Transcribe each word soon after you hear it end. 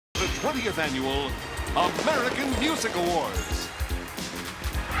20th Annual American Music Awards.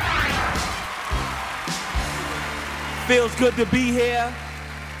 Feels good to be here.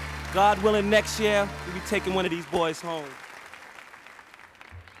 God willing, next year, we'll be taking one of these boys home.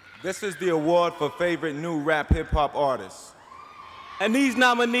 This is the award for favorite new rap hip-hop artist. And these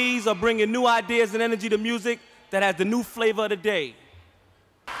nominees are bringing new ideas and energy to music that has the new flavor of the day.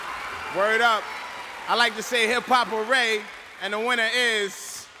 Word up. I like to say hip-hop array, and the winner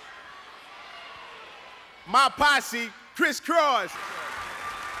is my posse, Kris Kross.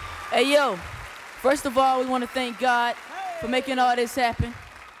 Hey, yo, first of all, we want to thank God for making all this happen.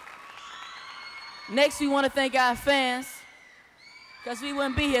 Next, we want to thank our fans, because we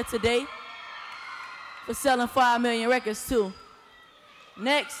wouldn't be here today, for selling 5 million records, too.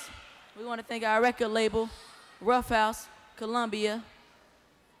 Next, we want to thank our record label, Rough House, Columbia.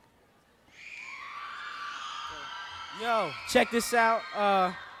 Yo, check this out.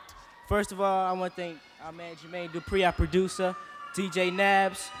 First of all, I want to thank our man Jermaine Dupree, our producer, DJ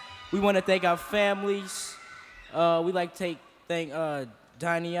Nabs. We want to thank our families. We like to thank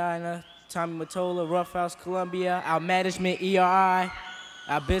Diana, Tommy Mottola, Rough House, Columbia, our management, ERI,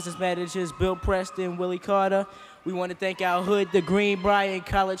 our business managers, Bill Preston, Willie Carter. We want to thank our hood, the Greenbrier in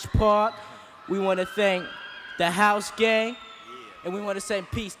College Park. We want to thank the House Gang. And we want to send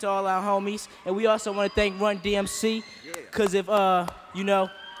peace to all our homies. And we also want to thank Run DMC, because if, you know,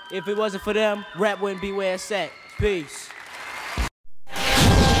 if it wasn't for them, rap wouldn't be where it's at. Peace.